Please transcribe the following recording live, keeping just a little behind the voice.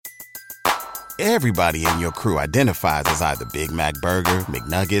Everybody in your crew identifies as either Big Mac Burger,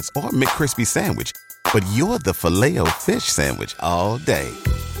 McNuggets, or McCrispy Sandwich. But you're the Filet-O-Fish Sandwich all day.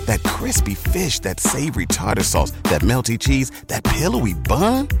 That crispy fish, that savory tartar sauce, that melty cheese, that pillowy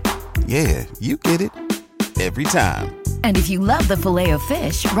bun. Yeah, you get it. Every time. And if you love the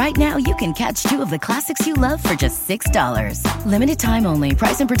Filet-O-Fish, right now you can catch two of the classics you love for just $6. Limited time only.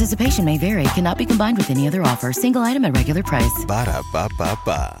 Price and participation may vary. Cannot be combined with any other offer. Single item at regular price.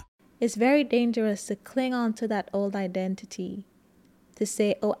 Ba-da-ba-ba-ba. It's very dangerous to cling on to that old identity. To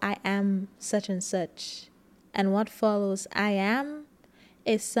say, oh, I am such and such. And what follows I am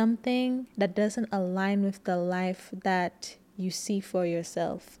is something that doesn't align with the life that you see for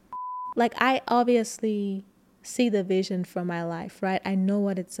yourself. Like, I obviously see the vision for my life, right? I know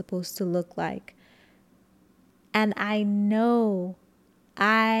what it's supposed to look like. And I know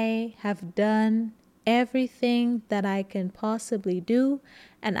I have done everything that I can possibly do,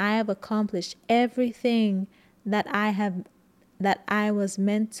 and I have accomplished everything that I was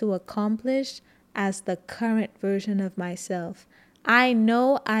meant to accomplish as the current version of myself. I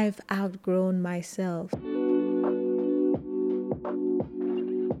know I've outgrown myself.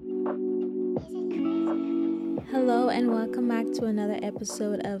 Hello and welcome back to another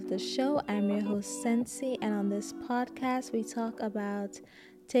episode of the show. I'm your host Sensi, and on this podcast we talk about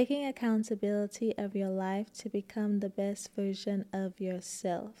taking accountability of your life to become the best version of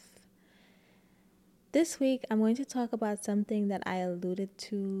yourself. This week I'm going to talk about something that I alluded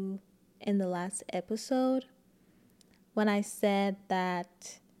to in the last episode when I said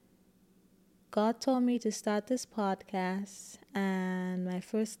that God told me to start this podcast, and my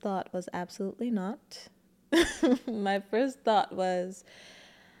first thought was absolutely not. My first thought was,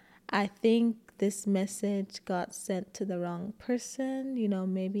 I think this message got sent to the wrong person.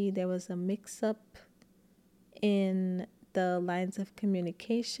 Maybe there was a mix-up in the lines of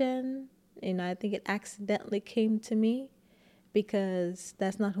communication. I think it accidentally came to me because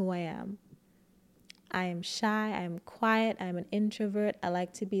that's not who I am. I am shy, I'm quiet, I'm an introvert. I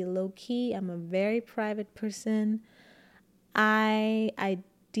like to be low-key. I'm a very private person. I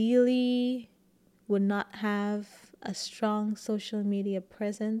ideally would not have a strong social media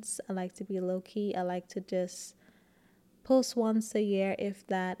presence. I like to be low-key. I like to just post once a year, if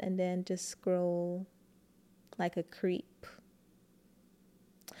that, and then just scroll like a creep.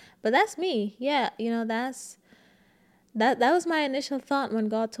 But that's me. Yeah, that was my initial thought when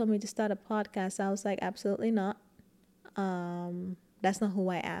God told me to start a podcast. I was like, absolutely not. That's not who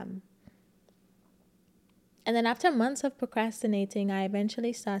I am. And then after months of procrastinating, I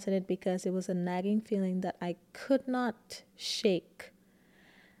eventually started it because it was a nagging feeling that I could not shake.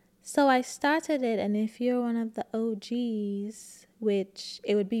 So I started it, and if you're one of the OGs, which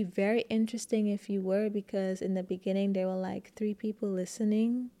it would be very interesting if you were, because in the beginning there were like 3 people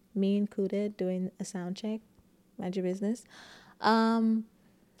listening, me included, doing a sound check. Mind your business.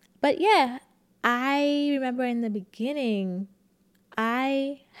 But yeah, I remember in the beginning,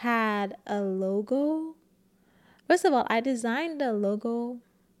 I had a logo. First of all, I designed the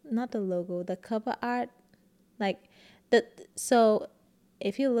cover art. So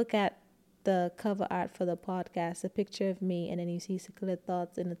if you look at the cover art for the podcast, a picture of me, and then you see Secluded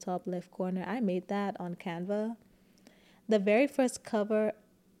Thoughts in the top left corner, I made that on Canva. The very first cover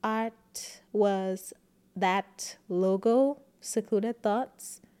art was that logo, Secluded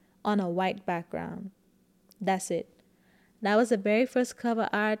Thoughts, on a white background. That's it. That was the very first cover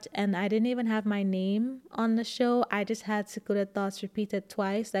art, and I didn't even have my name on the show. I just had Secluded Thoughts repeated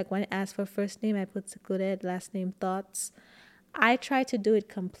twice. Like when I asked for first name, I put Secluded, last name Thoughts. I tried to do it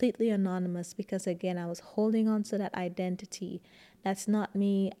completely anonymous because, again, I was holding on to that identity. That's not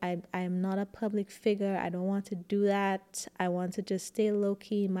me. I am not a public figure. I don't want to do that. I want to just stay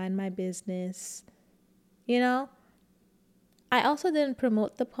low-key, mind my business. I also didn't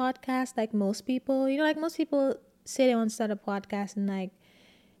promote the podcast like most people. Most people say they want to start a podcast and like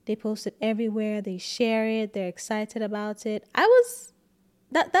they post it everywhere, they share it, they're excited about it. That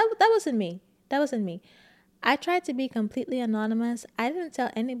wasn't me. That wasn't me. I tried to be completely anonymous. I didn't tell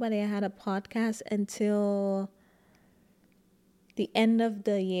anybody I had a podcast until the end of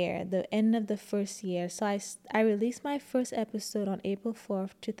the year, the end of the first year. So I released my first episode on April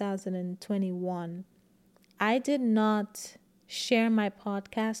 4th, 2021. I did not share my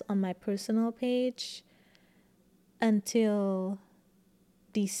podcast on my personal page until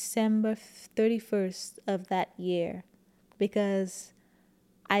December 31st of that year, because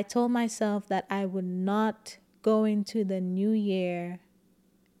I told myself that I would not go into the new year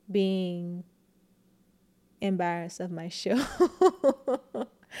being embarrassed of my show.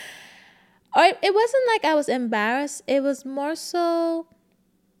 Or it wasn't like I was embarrassed. It was more so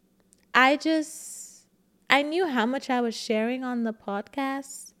I knew how much I was sharing on the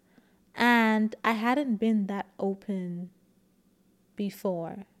podcast, and I hadn't been that open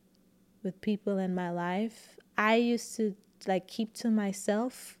before with people in my life. I used to like keep to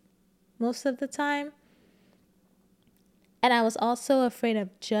myself most of the time. And I was also afraid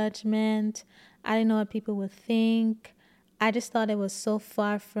of judgment. I didn't know what people would think. I just thought it was so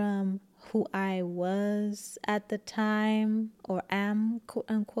far from who I was at the time, or am, quote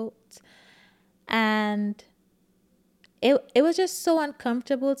unquote. And it was just so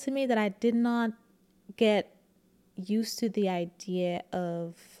uncomfortable to me that I did not get used to the idea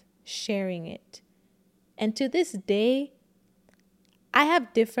of sharing it. And to this day, I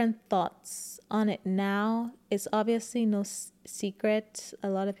have different thoughts on it now. It's obviously no secret. A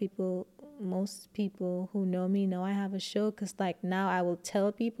lot of people, most people who know me know I have a show, because like now I will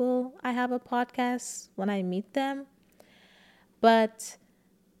tell people I have a podcast when I meet them. But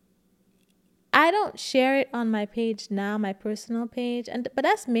I don't share it on my page now, my personal page. But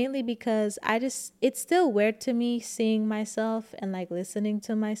that's mainly because it's still weird to me seeing myself and like listening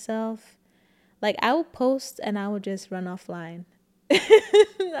to myself. Like I will post and I will just run offline.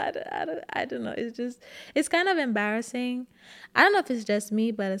 I don't know. It's kind of embarrassing. I don't know if it's just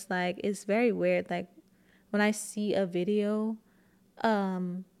me, but it's like, it's very weird. Like when I see a video,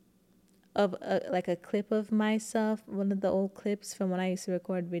 of like a clip of myself, one of the old clips from when I used to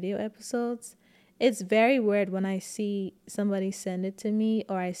record video episodes, it's very weird when I see somebody send it to me,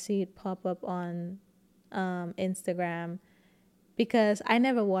 or I see it pop up on Instagram, because I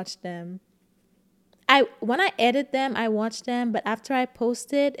never watched them. When I edit them, I watch them, but after I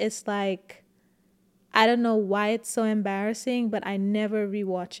post it, it's like, I don't know why it's so embarrassing, but I never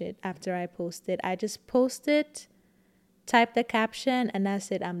rewatch it after I post it. I just post it, type the caption, and that's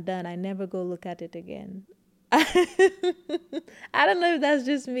it. I'm done. I never go look at it again. I don't know if that's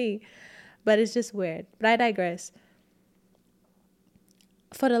just me, but it's just weird. But I digress.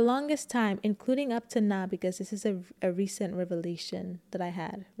 For the longest time, including up to now, because this is a recent revelation that I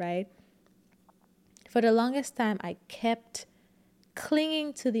had, right? For the longest time, I kept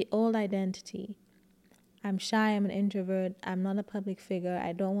clinging to the old identity. I'm shy, I'm an introvert, I'm not a public figure,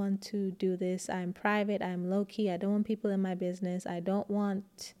 I don't want to do this, I'm private, I'm low-key, I don't want people in my business, I don't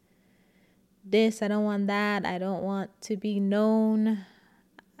want this, I don't want that, I don't want to be known,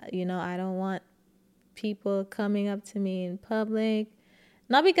 I don't want people coming up to me in public.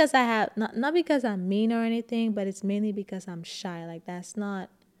 Not because not because I'm mean or anything, but it's mainly because I'm shy. Like that's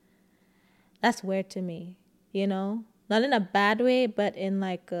weird to me, Not in a bad way, but in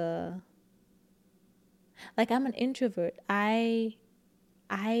like I'm an introvert. I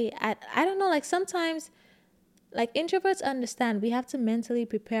don't know, like sometimes, like introverts understand we have to mentally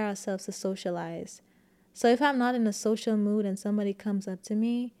prepare ourselves to socialize. So if I'm not in a social mood and somebody comes up to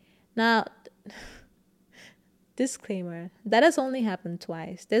me, now disclaimer, that has only happened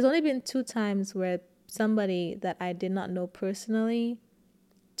twice. There's only been 2 times where somebody that I did not know personally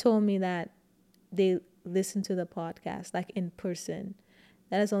told me that they listened to the podcast, like in person.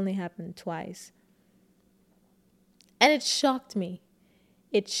 That has only happened twice. And it shocked me.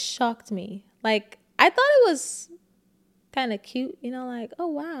 It shocked me. Like, I thought it was kind of cute, like, oh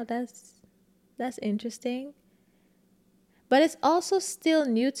wow, that's interesting. But it's also still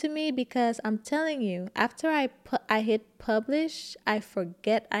new to me, because I'm telling you, after I hit publish, I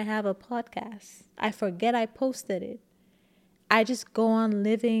forget I have a podcast. I forget I posted it. I just go on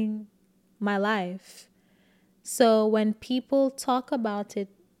living my life. So when people talk about it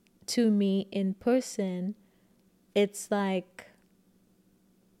to me in person, it's like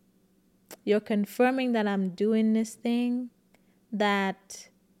you're confirming that I'm doing this thing that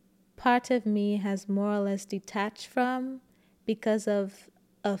part of me has more or less detached from, because of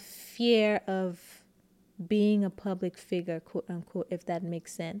a fear of being a public figure, quote unquote, if that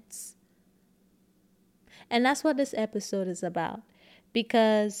makes sense. And that's what this episode is about.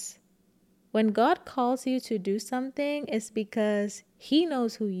 Because when God calls you to do something, it's because He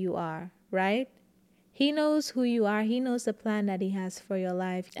knows who you are, right? He knows who you are. He knows the plan that He has for your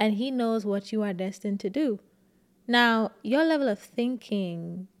life. And He knows what you are destined to do. Now, your level of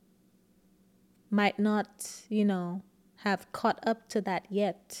thinking might not, have caught up to that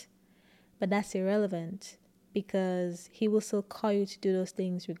yet. But that's irrelevant, because He will still call you to do those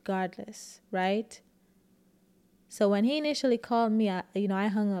things regardless, right? So when He initially called me, I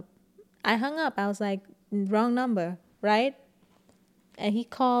hung up. I was like, wrong number, right? And He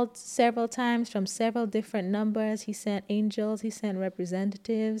called several times from several different numbers. He sent angels. He sent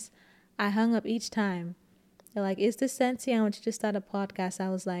representatives. I hung up each time. They're like, is this Sensi? I want you to start a podcast. I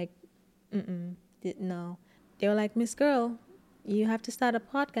was like, no. They were like, Miss Girl, you have to start a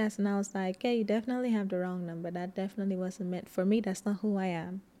podcast. And I was like, yeah, you definitely have the wrong number. That definitely wasn't meant for me. That's not who I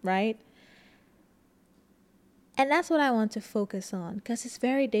am, right? And that's what I want to focus on, because it's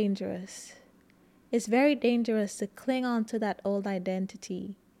very dangerous. It's very dangerous to cling on to that old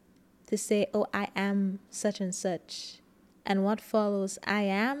identity, to say, oh, I am such and such. And what follows I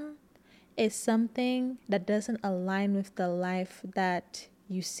am is something that doesn't align with the life that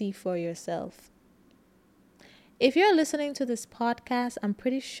you see for yourself. If you're listening to this podcast, I'm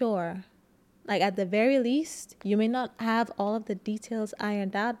pretty sure, like at the very least, you may not have all of the details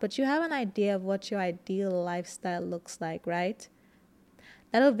ironed out, but you have an idea of what your ideal lifestyle looks like, right?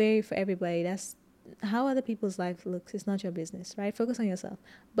 That'll vary for everybody. That's how other people's life looks. It's not your business, right? Focus on yourself.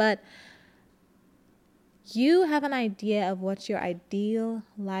 But you have an idea of what your ideal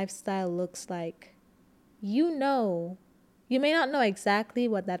lifestyle looks like. You know, you may not know exactly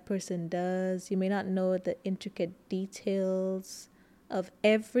what that person does. You may not know the intricate details of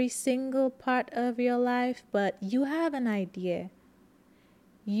every single part of your life, but you have an idea.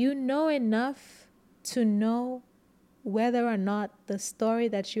 You know enough to know whether or not the story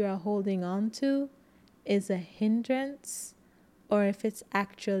that you are holding on to is a hindrance or if it's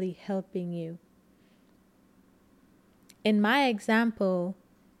actually helping you. In my example,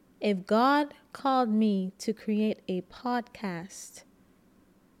 if God called me to create a podcast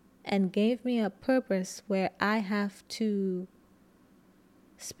and gave me a purpose where I have to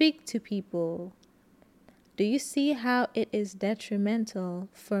speak to people, do you see how it is detrimental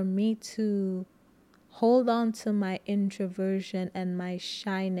for me to hold on to my introversion and my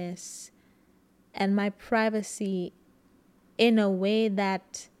shyness and my privacy in a way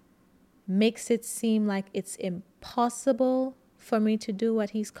that makes it seem like it's impossible for me to do what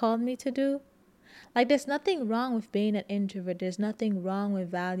He's called me to do? Like, there's nothing wrong with being an introvert. There's nothing wrong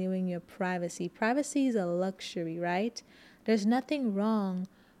with valuing your privacy. Privacy is a luxury, right? There's nothing wrong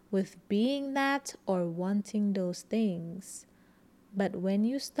with being that or wanting those things. But when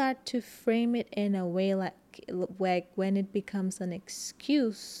you start to frame it in a way like when it becomes an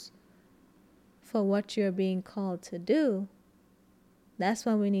excuse for what you're being called to do, that's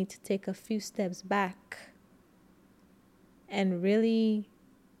when we need to take a few steps back and really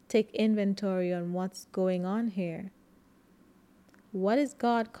take inventory on what's going on here. What is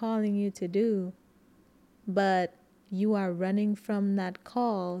God calling you to do? But you are running from that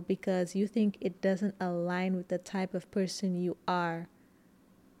call because you think it doesn't align with the type of person you are.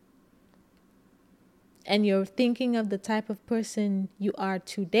 And you're thinking of the type of person you are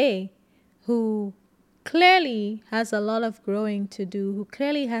today, who clearly has a lot of growing to do, who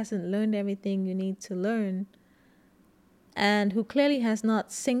clearly hasn't learned everything you need to learn, and who clearly has not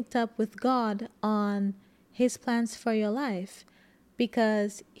synced up with God on His plans for your life,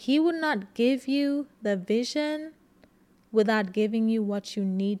 because He would not give you the vision without giving you what you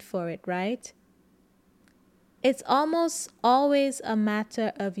need for it, right? It's almost always a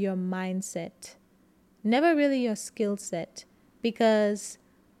matter of your mindset, never really your skill set, because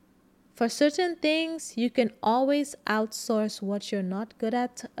for certain things, you can always outsource what you're not good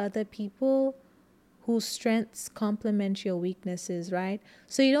at to other people whose strengths complement your weaknesses, right?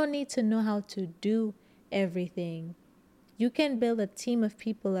 So you don't need to know how to do everything. You can build a team of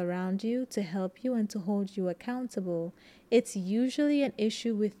people around you to help you and to hold you accountable. It's usually an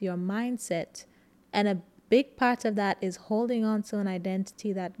issue with your mindset, and a big part of that is holding on to an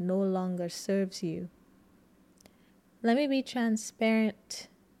identity that no longer serves you. Let me be transparent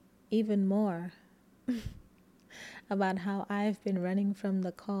even more about how I've been running from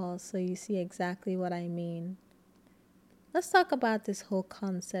the call so you see exactly what I mean. Let's talk about this whole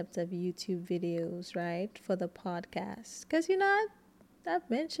concept of YouTube videos, right, for the podcast. Because, I've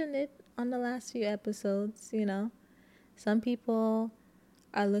mentioned it on the last few episodes, Some people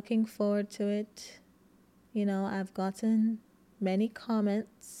are looking forward to it. I've gotten many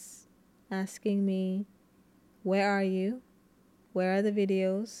comments asking me, where are you? Where are the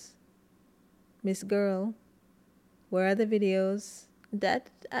videos? Miss Girl, where are the videos?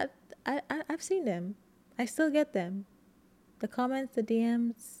 I've seen them. I still get them. The comments, the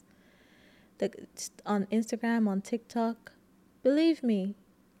DMs, on Instagram, on TikTok. Believe me,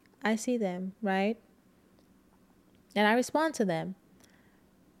 I see them, right? And I respond to them.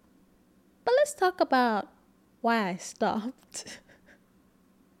 But let's talk about why I stopped.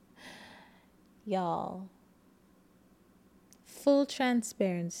 Y'all, full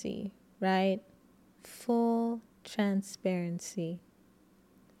transparency, right? Full transparency.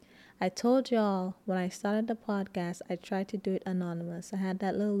 I told y'all when I started the podcast, I tried to do it anonymous. I had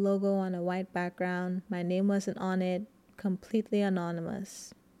that little logo on a white background. My name wasn't on it. Completely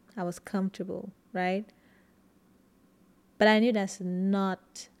anonymous. I was comfortable, right? But I knew that's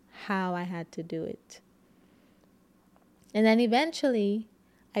not how I had to do it. And then eventually,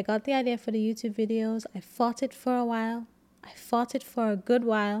 I got the idea for the YouTube videos. I fought it for a while. I fought it for a good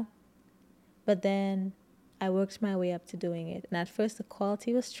while. But then I worked my way up to doing it. And at first, the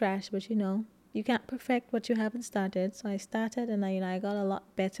quality was trash. But you can't perfect what you haven't started. So I started, and I got a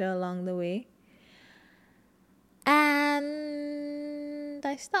lot better along the way. And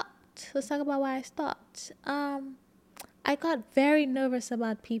I stopped. Let's talk about why I stopped. I got very nervous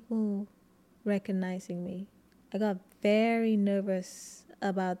about people recognizing me. I got very nervous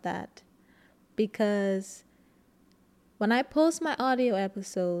about that because when I post my audio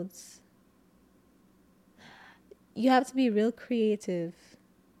episodes, you have to be real creative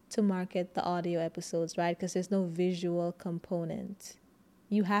to market the audio episodes, right? Because there's no visual component.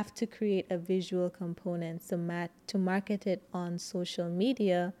 You have to create a visual component to market it on social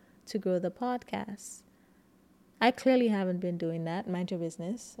media to grow the podcast. I clearly haven't been doing that. Mind your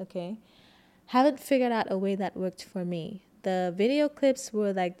business, okay? Haven't figured out a way that worked for me. The video clips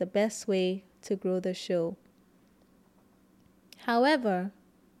were like the best way to grow the show. However,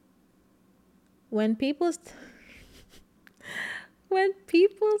 when people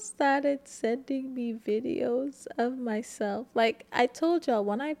started sending me videos of myself, like I told y'all,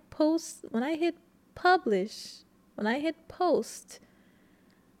 when I hit publish, when I hit post,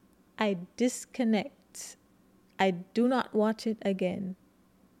 I disconnect. I do not watch it again.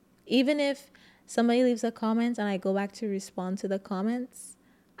 Even if somebody leaves a comment and I go back to respond to the comments,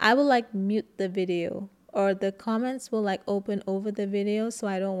 I will like mute the video, or the comments will like open over the video so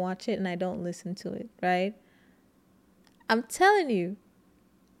I don't watch it and I don't listen to it, right? I'm telling you,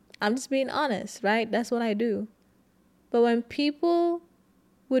 I'm just being honest, right? That's what I do. But when people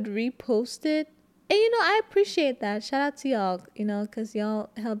would repost it, and I appreciate that. Shout out to y'all, because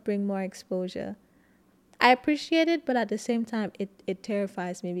y'all help bring more exposure. I appreciate it, but at the same time, it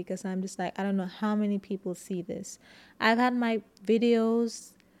terrifies me because I'm just like, I don't know how many people see this. I've had my video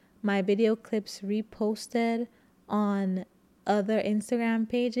clips reposted on other Instagram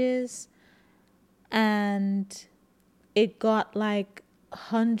pages, and it got like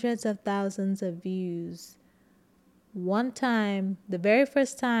hundreds of thousands of views. One time, the very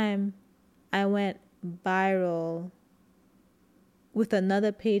first time I went viral with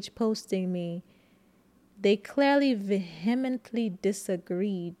another page posting me, they clearly vehemently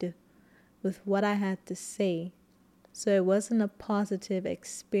disagreed with what I had to say. So it wasn't a positive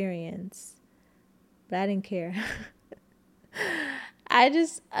experience. But I didn't care. I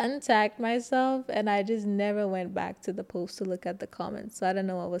just untagged myself and I just never went back to the post to look at the comments. So I don't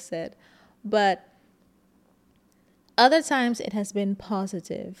know what was said. But other times it has been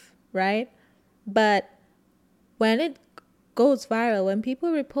positive, right? But when it goes viral, when people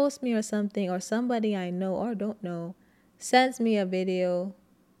repost me or something, or somebody I know or don't know sends me a video,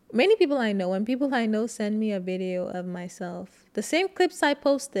 many people I know, when people I know send me a video of myself, the same clips I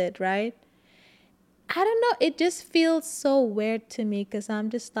posted, right? I don't know, it just feels so weird to me because I'm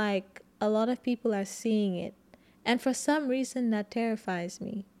just like, a lot of people are seeing it. And for some reason that terrifies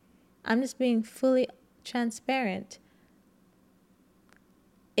me. I'm just being fully transparent.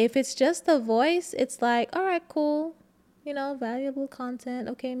 If it's just a voice, it's like, all right, cool. Valuable content.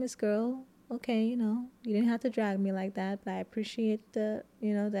 Okay, Miss Girl. Okay, you didn't have to drag me like that, but I appreciate the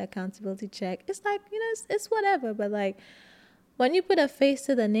accountability check. It's like, it's whatever. But like, when you put a face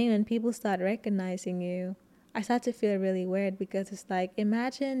to the name and people start recognizing you, I start to feel really weird because it's like,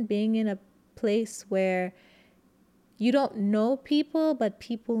 imagine being in a place where you don't know people, but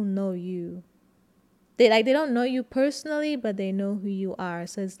people know you. They don't know you personally, but they know who you are.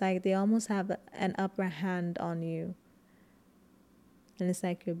 So it's like they almost have an upper hand on you. And it's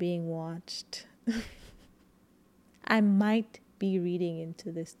like you're being watched. I might be reading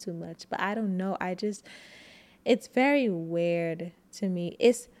into this too much, but I don't know. It's very weird to me.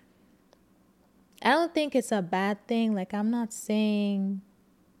 I don't think it's a bad thing. Like, I'm not saying,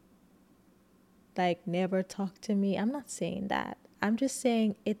 like, never talk to me. I'm not saying that. I'm just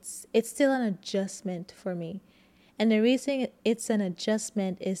saying it's still an adjustment for me. And the reason it's an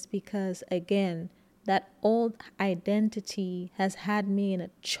adjustment is because, again, that old identity has had me in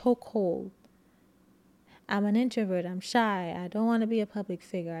a chokehold. I'm an introvert. I'm shy. I don't want to be a public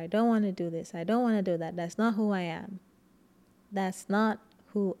figure. I don't want to do this. I don't want to do that. That's not who I am. That's not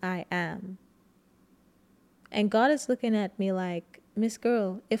who I am. And God is looking at me like, Miss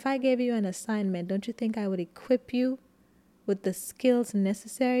Girl, if I gave you an assignment, don't you think I would equip you with the skills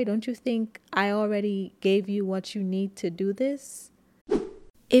necessary? Don't you think I already gave you what you need to do this?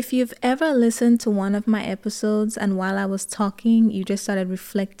 If you've ever listened to one of my episodes and while I was talking, you just started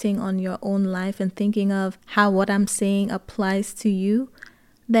reflecting on your own life and thinking of how what I'm saying applies to you,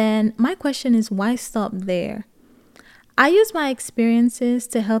 then my question is, why stop there? I use my experiences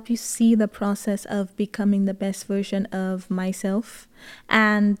to help you see the process of becoming the best version of myself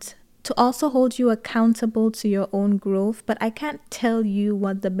and to also hold you accountable to your own growth, but I can't tell you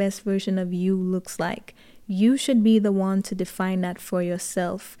what the best version of you looks like. You should be the one to define that for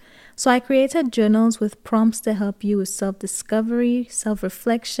yourself. So I created journals with prompts to help you with self-discovery,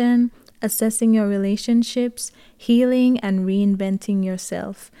 self-reflection, assessing your relationships, healing, and reinventing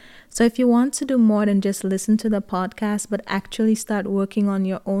yourself. So if you want to do more than just listen to the podcast, but actually start working on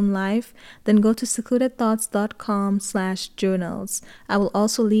your own life, then go to secludedthoughts.com/journals. I will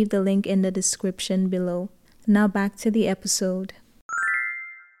also leave the link in the description below. Now back to the episode.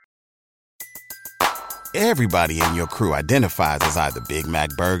 Everybody in your crew identifies as either Big Mac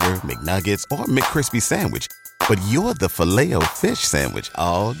Burger, McNuggets, or McCrispy Sandwich. But you're the Filet-O-Fish Sandwich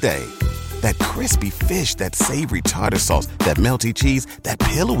all day. That crispy fish, that savory tartar sauce, that melty cheese, that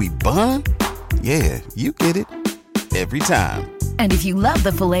pillowy bun. Yeah, you get it. Every time. And if you love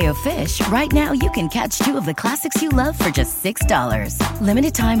the Filet-O-Fish, right now you can catch two of the classics you love for just $6.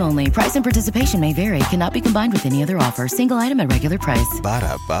 Limited time only. Price and participation may vary. Cannot be combined with any other offer. Single item at regular price.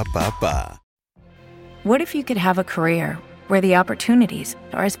 Ba-da-ba-ba-ba. What if you could have a career where the opportunities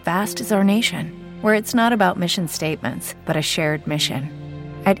are as vast as our nation, where it's not about mission statements, but a shared mission?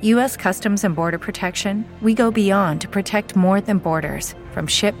 At U.S. Customs and Border Protection, we go beyond to protect more than borders. From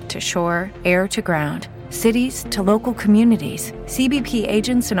ship to shore, air to ground, cities to local communities, CBP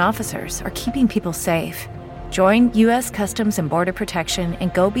agents and officers are keeping people safe. Join U.S. Customs and Border Protection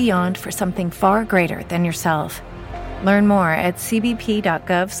and go beyond for something far greater than yourself. Learn more at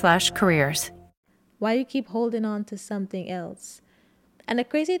cbp.gov/careers. Why you keep holding on to something else? And the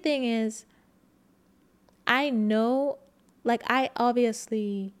crazy thing is, I know, I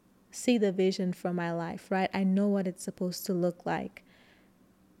obviously see the vision for my life, right? I know what it's supposed to look like.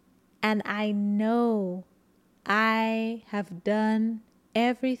 And I know I have done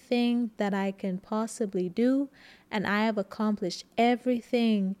everything that I can possibly do, and I have accomplished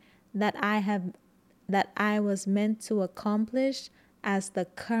everything that I was meant to accomplish as the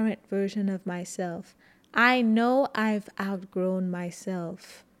current version of myself. I know I've outgrown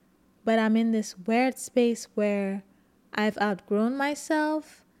myself, but I'm in this weird space where I've outgrown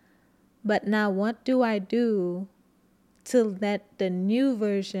myself, but now what do I do to let the new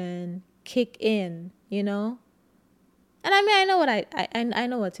version kick in, you know? And I mean, I know what I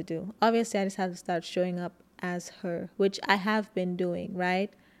know what to do. Obviously, I just have to start showing up as her, which I have been doing,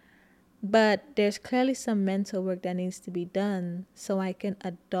 right? But there's clearly some mental work that needs to be done so I can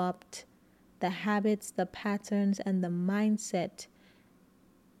adopt the habits, the patterns, and the mindset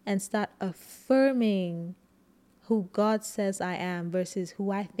and start affirming who God says I am versus who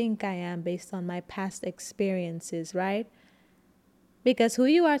I think I am based on my past experiences, right? Because who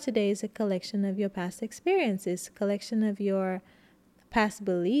you are today is a collection of your past experiences, a collection of your past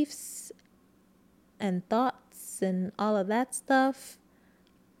beliefs and thoughts and all of that stuff.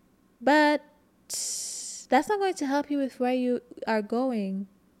 But that's not going to help you with where you are going.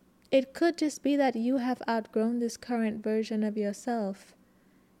 It could just be that you have outgrown this current version of yourself.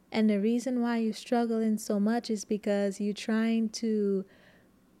 And the reason why you're struggling so much is because you're trying to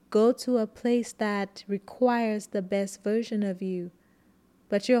go to a place that requires the best version of you.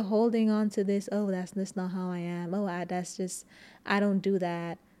 But you're holding on to this, oh, that's just not how I am. Oh, I don't do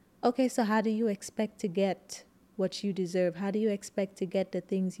that. Okay, so how do you expect to get what you deserve? How do you expect to get the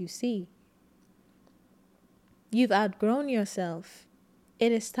things you see? You've outgrown yourself.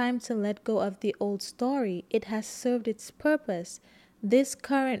 It is time to let go of the old story. It has served its purpose. This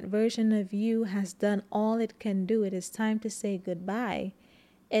current version of you has done all it can do. It is time to say goodbye.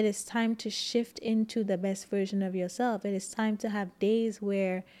 It is time to shift into the best version of yourself. It is time to have days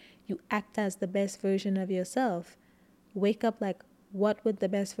where you act as the best version of yourself. Wake up like, what would the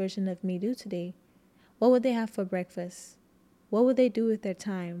best version of me do today? What would they have for breakfast? What would they do with their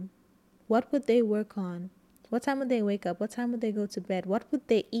time? What would they work on? What time would they wake up? What time would they go to bed? What would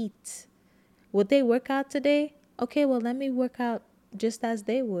they eat? Would they work out today? Okay, well, let me work out just as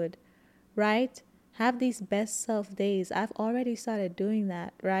they would, right? Have these best self days. I've already started doing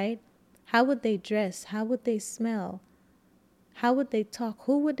that, right? How would they dress? How would they smell? How would they talk?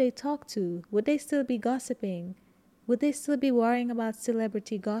 Who would they talk to? Would they still be gossiping? Would they still be worrying about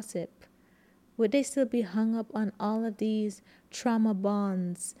celebrity gossip? Would they still be hung up on all of these trauma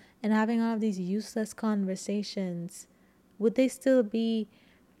bonds and having all of these useless conversations? Would they still be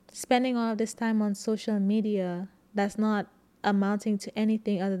spending all of this time on social media that's not amounting to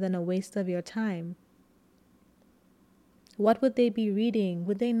anything other than a waste of your time. What would they be reading?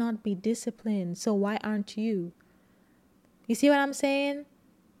 Would they not be disciplined? So why aren't you? You see what I'm saying?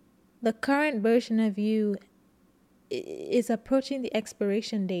 The current version of you is approaching the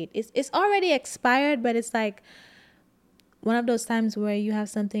expiration date. It's already expired, but it's like one of those times where you have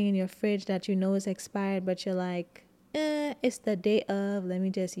something in your fridge that you know is expired, but you're like, it's the day of, let me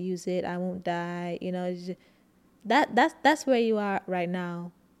just use it. I won't die. You know, that's where you are right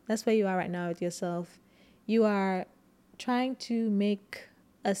now. That's where you are right now with yourself. You are trying to make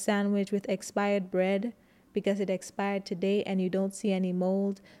a sandwich with expired bread because it expired today and you don't see any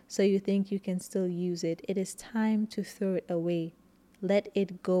mold, so you think you can still use it. It is time to throw it away. Let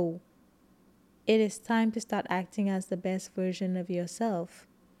it go. It is time to start acting as the best version of yourself.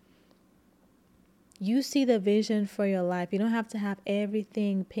 You see the vision for your life. You don't have to have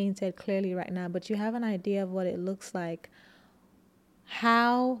everything painted clearly right now, but you have an idea of what it looks like.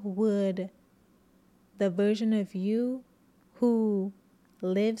 How would the version of you who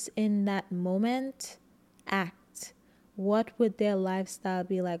lives in that moment act? What would their lifestyle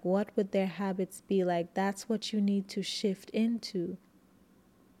be like? What would their habits be like? That's what you need to shift into.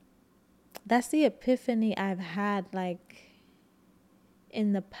 That's the epiphany I've had like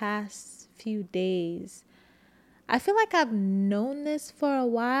in the past few days. I feel like I've known this for a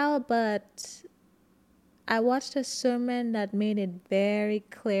while, but I watched a sermon that made it very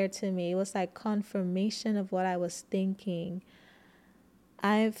clear to me. It was like confirmation of what I was thinking.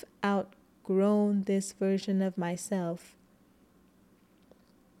 I've outgrown this version of myself.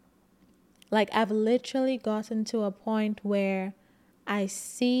 Like I've literally gotten to a point where I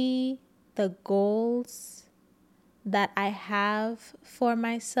see the goals that I have for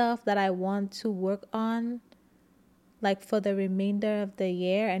myself that I want to work on, like for the remainder of the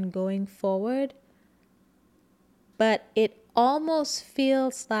year and going forward. But it almost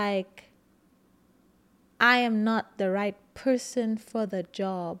feels like I am not the right person for the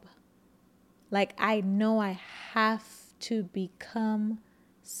job. Like I know I have to become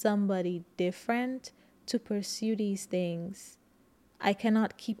somebody different to pursue these things. I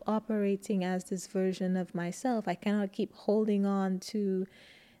cannot keep operating as this version of myself. I cannot keep holding on to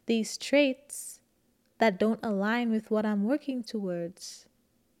these traits that don't align with what I'm working towards.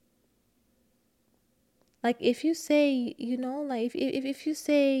 Like if you say, you know, like if you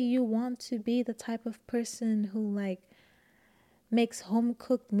say you want to be the type of person who like makes home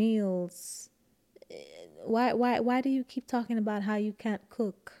cooked meals, why do you keep talking about how you can't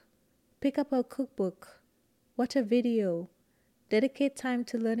cook? Pick up a cookbook, watch a video, dedicate time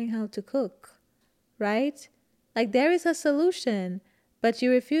to learning how to cook, right? Like there is a solution, but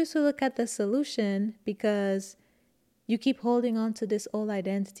you refuse to look at the solution because you keep holding on to this old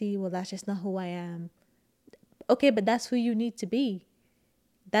identity. Well, that's just not who I am. Okay, but that's who you need to be.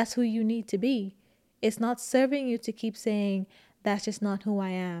 That's who you need to be. It's not serving you to keep saying, that's just not who I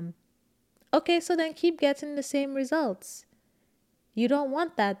am. Okay, so then keep getting the same results. You don't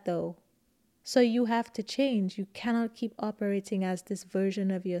want that though. So you have to change. You cannot keep operating as this version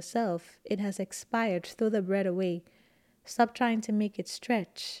of yourself. It has expired. Throw the bread away. Stop trying to make it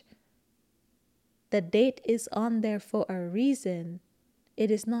stretch. The date is on there for a reason. It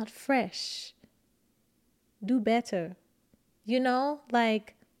is not fresh. Do better. You know,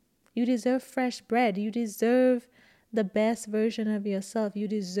 like you deserve fresh bread. You deserve the best version of yourself. You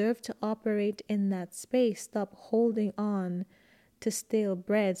deserve to operate in that space. Stop holding on to stale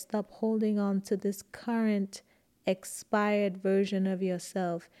bread. Stop holding on to this current expired version of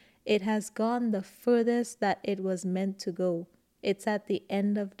yourself. It has gone the furthest that it was meant to go. It's at the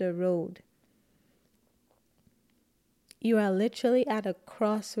end of the road. You are literally at a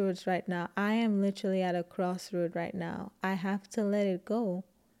crossroads right now. I am literally at a crossroad right now. I have to let it go.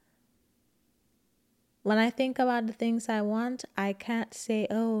 When I think about the things I want, I can't say,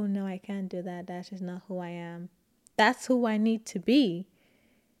 oh, no, I can't do that. That's just not who I am. That's who I need to be.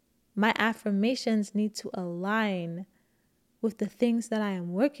 My affirmations need to align with the things that I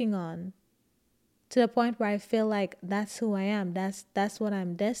am working on to the point where I feel like that's who I am. That's what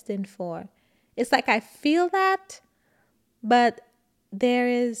I'm destined for. It's like I feel that, but there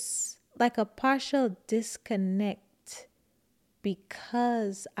is like a partial disconnect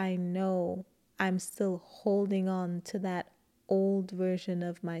because I know I'm still holding on to that old version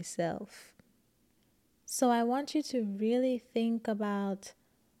of myself. So I want you to really think about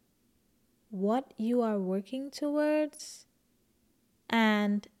what you are working towards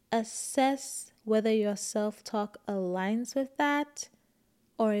and assess whether your self-talk aligns with that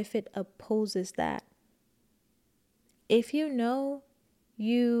or if it opposes that. If you know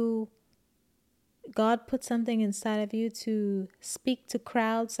you God put something inside of you to speak to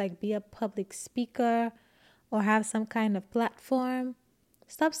crowds, like be a public speaker or have some kind of platform,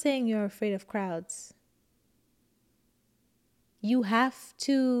 stop saying you're afraid of crowds. You have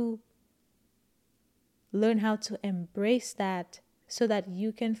to learn how to embrace that so that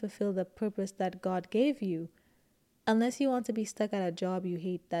you can fulfill the purpose that God gave you. Unless you want to be stuck at a job you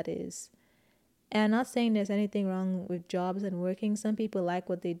hate, that is. And I'm not saying there's anything wrong with jobs and working. Some people like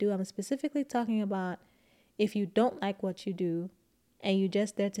what they do. I'm specifically talking about if you don't like what you do and you're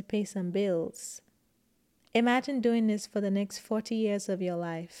just there to pay some bills. Imagine doing this for the next 40 years of your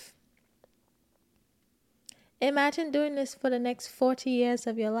life. Imagine doing this for the next 40 years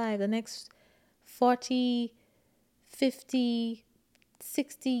of your life, the next 40, 50,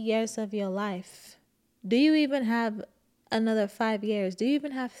 60 years of your life. Do you even have another 5 years? Do you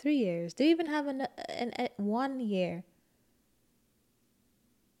even have 3 years? Do you even have 1 year?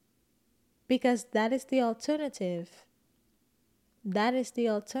 Because that is the alternative. That is the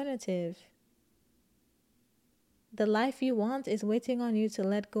alternative. The life you want is waiting on you to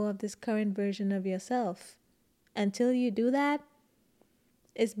let go of this current version of yourself. Until you do that,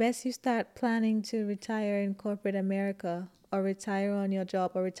 it's best you start planning to retire in corporate America, or retire on your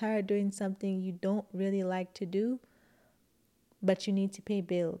job, or retire doing something you don't really like to do, but you need to pay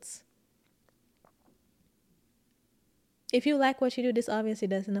bills. If you like what you do, this obviously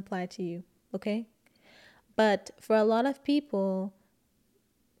doesn't apply to you, okay? But for a lot of people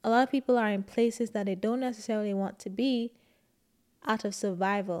are in places that they don't necessarily want to be out of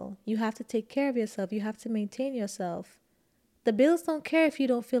survival. You have to take care of yourself. You have to maintain yourself. The bills don't care if you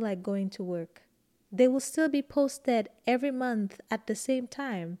don't feel like going to work. They will still be posted every month at the same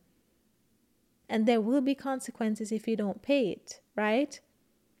time. And there will be consequences if you don't pay it, right?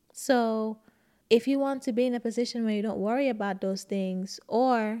 So if you want to be in a position where you don't worry about those things,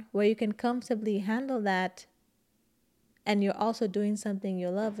 or where you can comfortably handle that, and you're also doing something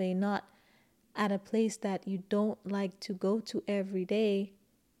you're loving, not at a place that you don't like to go to every day,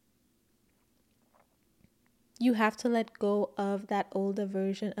 you have to let go of that older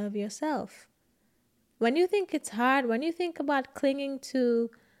version of yourself. When you think it's hard, when you think about clinging to,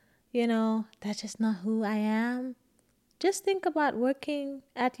 that's just not who I am, just think about working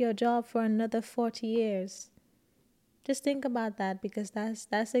at your job for another 40 years. Just think about that, because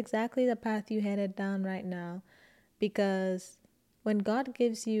that's exactly the path you headed down right now. Because when God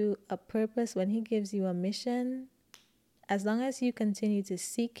gives you a purpose, when he gives you a mission, as long as you continue to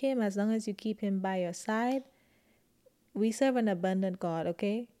seek him, as long as you keep him by your side, we serve an abundant God,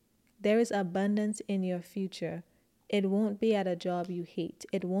 okay? There is abundance in your future. It won't be at a job you hate.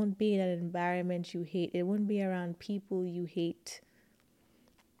 It won't be in an environment you hate. It won't be around people you hate,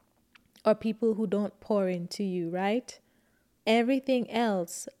 or people who don't pour into you, right? Everything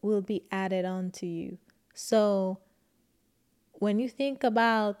else will be added on to you. So when you think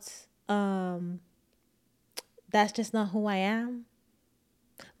about that's just not who I am,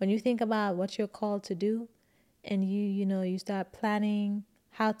 when you think about what you're called to do, and you start planning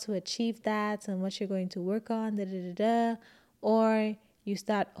how to achieve that and what you're going to work on, or you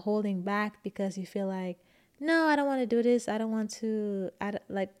start holding back because you feel like, no, I don't want to do this. I don't want to,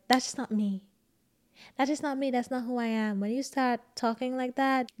 that's just not me. That's just not me. That's not who I am. When you start talking like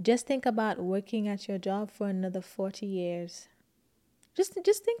that, just think about working at your job for another 40 years. Just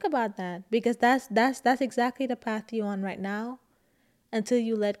think about that, because that's exactly the path you're on right now, until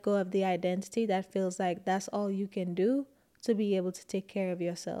you let go of the identity that feels like that's all you can do to be able to take care of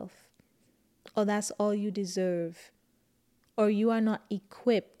yourself, or that's all you deserve, or you are not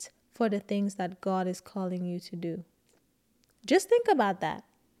equipped for the things that God is calling you to do. Just think about that.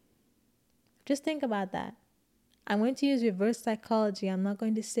 Just think about that. I'm going to use reverse psychology. I'm not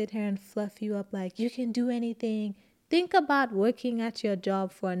going to sit here and fluff you up like you can do anything. Think about working at your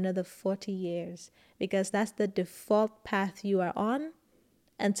job for another 40 years, because that's the default path you are on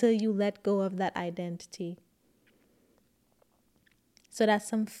until you let go of that identity. So that's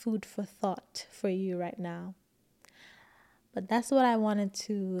some food for thought for you right now. But that's what I wanted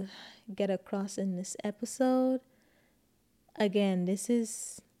to get across in this episode. Again,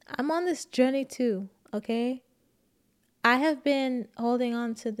 I'm on this journey too, okay? I have been holding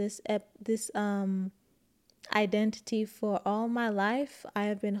on to this identity for all my life. I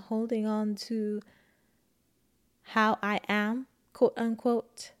have been holding on to how I am, quote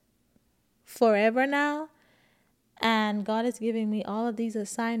unquote, forever now. And God is giving me all of these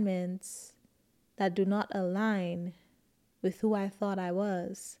assignments that do not align with who I thought I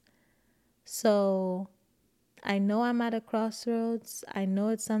was. So I know I'm at a crossroads. I know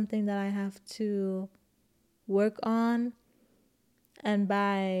it's something that I have to work on. And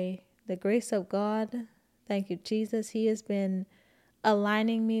by the grace of God, thank you, Jesus, He has been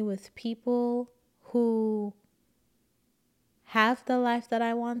aligning me with people who have the life that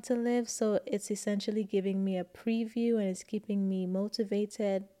I want to live. So it's essentially giving me a preview and it's keeping me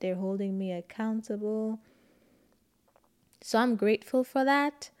motivated. They're holding me accountable. So I'm grateful for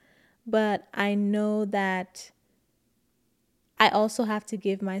that. But I know that I also have to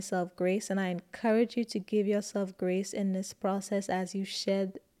give myself grace. And I encourage you to give yourself grace in this process as you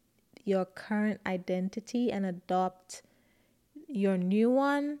shed your current identity and adopt your new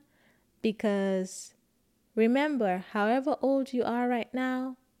one. Because remember, however old you are right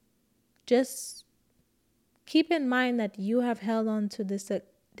now, just keep in mind that you have held on to this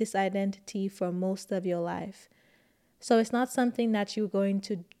identity for most of your life. So it's not something that you're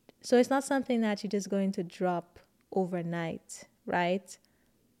just going to drop overnight, right?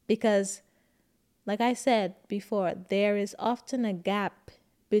 Because like I said before, there is often a gap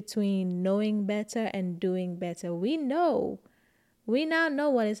between knowing better and doing better. We now know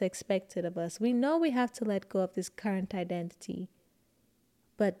what is expected of us. We know we have to let go of this current identity.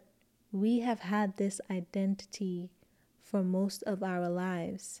 But we have had this identity for most of our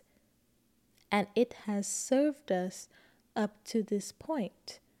lives. And it has served us up to this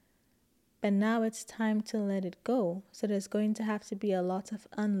point. But now it's time to let it go. So there's going to have to be a lot of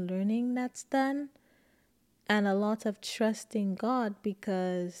unlearning that's done. And a lot of trusting God,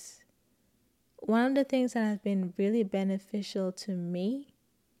 because one of the things that has been really beneficial to me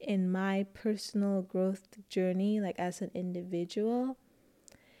in my personal growth journey, like as an individual,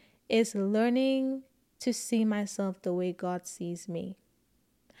 is learning to see myself the way God sees me.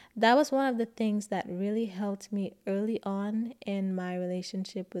 That was one of the things that really helped me early on in my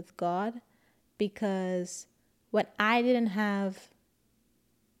relationship with God, because when I didn't have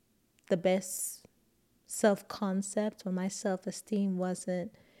the best self-concept, when my self-esteem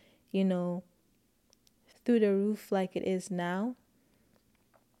wasn't, through the roof like it is now,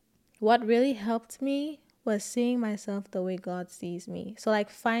 what really helped me was seeing myself the way God sees me. So like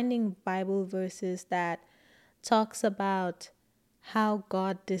finding Bible verses that talks about how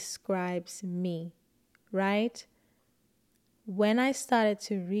God describes me, right? When I started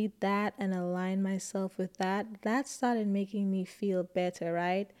to read that and align myself with that started making me feel better,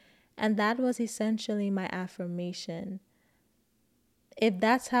 right? And that was essentially my affirmation. If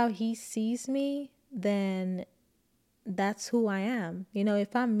that's how He sees me, then that's who I am.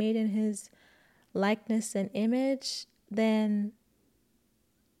 If I'm made in His likeness and image, then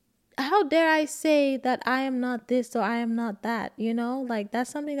how dare I say that I am not this or I am not that, Like that's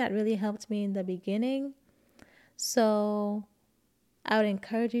something that really helped me in the beginning. So I would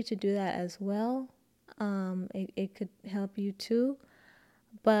encourage you to do that as well. It could help you too.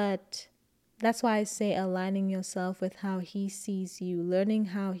 But that's why I say aligning yourself with how He sees you, learning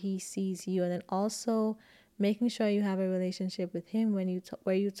how He sees you, and then also making sure you have a relationship with Him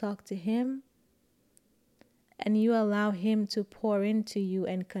where you talk to Him and you allow Him to pour into you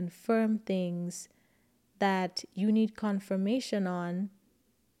and confirm things that you need confirmation on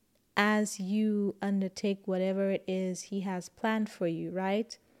as you undertake whatever it is He has planned for you,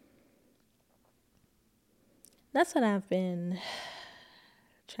 right? That's what I've been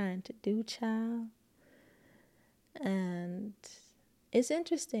trying to do, child. And it's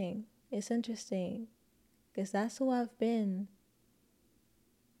interesting. Because that's who I've been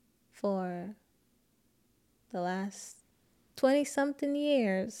for the last 20-something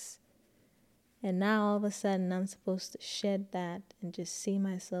years. And now all of a sudden I'm supposed to shed that and just see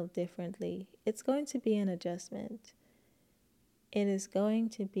myself differently. It's going to be an adjustment. It is going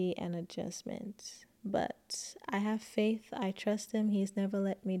to be an adjustment. But I have faith. I trust Him. He's never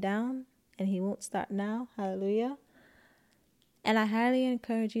let me down. And He won't start now. Hallelujah. And I highly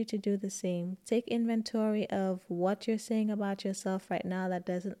encourage you to do the same. Take inventory of what you're saying about yourself right now that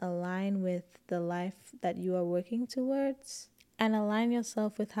doesn't align with the life that you are working towards. And align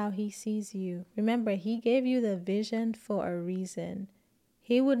yourself with how He sees you. Remember, He gave you the vision for a reason.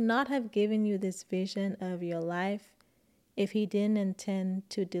 He would not have given you this vision of your life if He didn't intend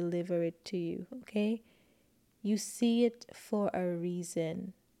to deliver it to you, okay? You see it for a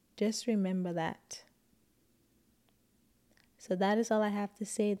reason. Just remember that. So that is all I have to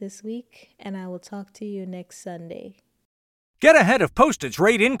say this week, and I will talk to you next Sunday. Get ahead of postage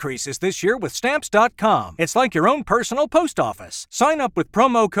rate increases this year with Stamps.com. It's like your own personal post office. Sign up with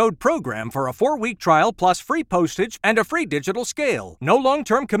promo code PROGRAM for a 4-week trial plus free postage and a free digital scale. No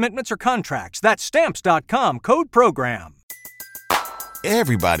long-term commitments or contracts. That's Stamps.com, code PROGRAM.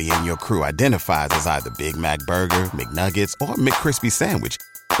 Everybody in your crew identifies as either Big Mac Burger, McNuggets, or McCrispy Sandwich.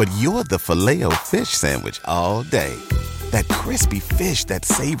 But you're the Filet-O-Fish Sandwich all day. That crispy fish, that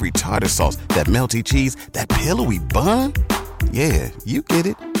savory tartar sauce, that melty cheese, that pillowy bun. Yeah, you get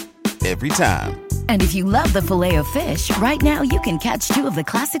it. Every time. And if you love the Filet-O-Fish, right now you can catch two of the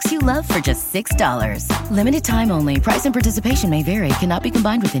classics you love for just $6. Limited time only. Price and participation may vary. Cannot be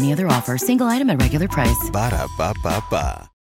combined with any other offer. Single item at regular price. Ba-da-ba-ba-ba.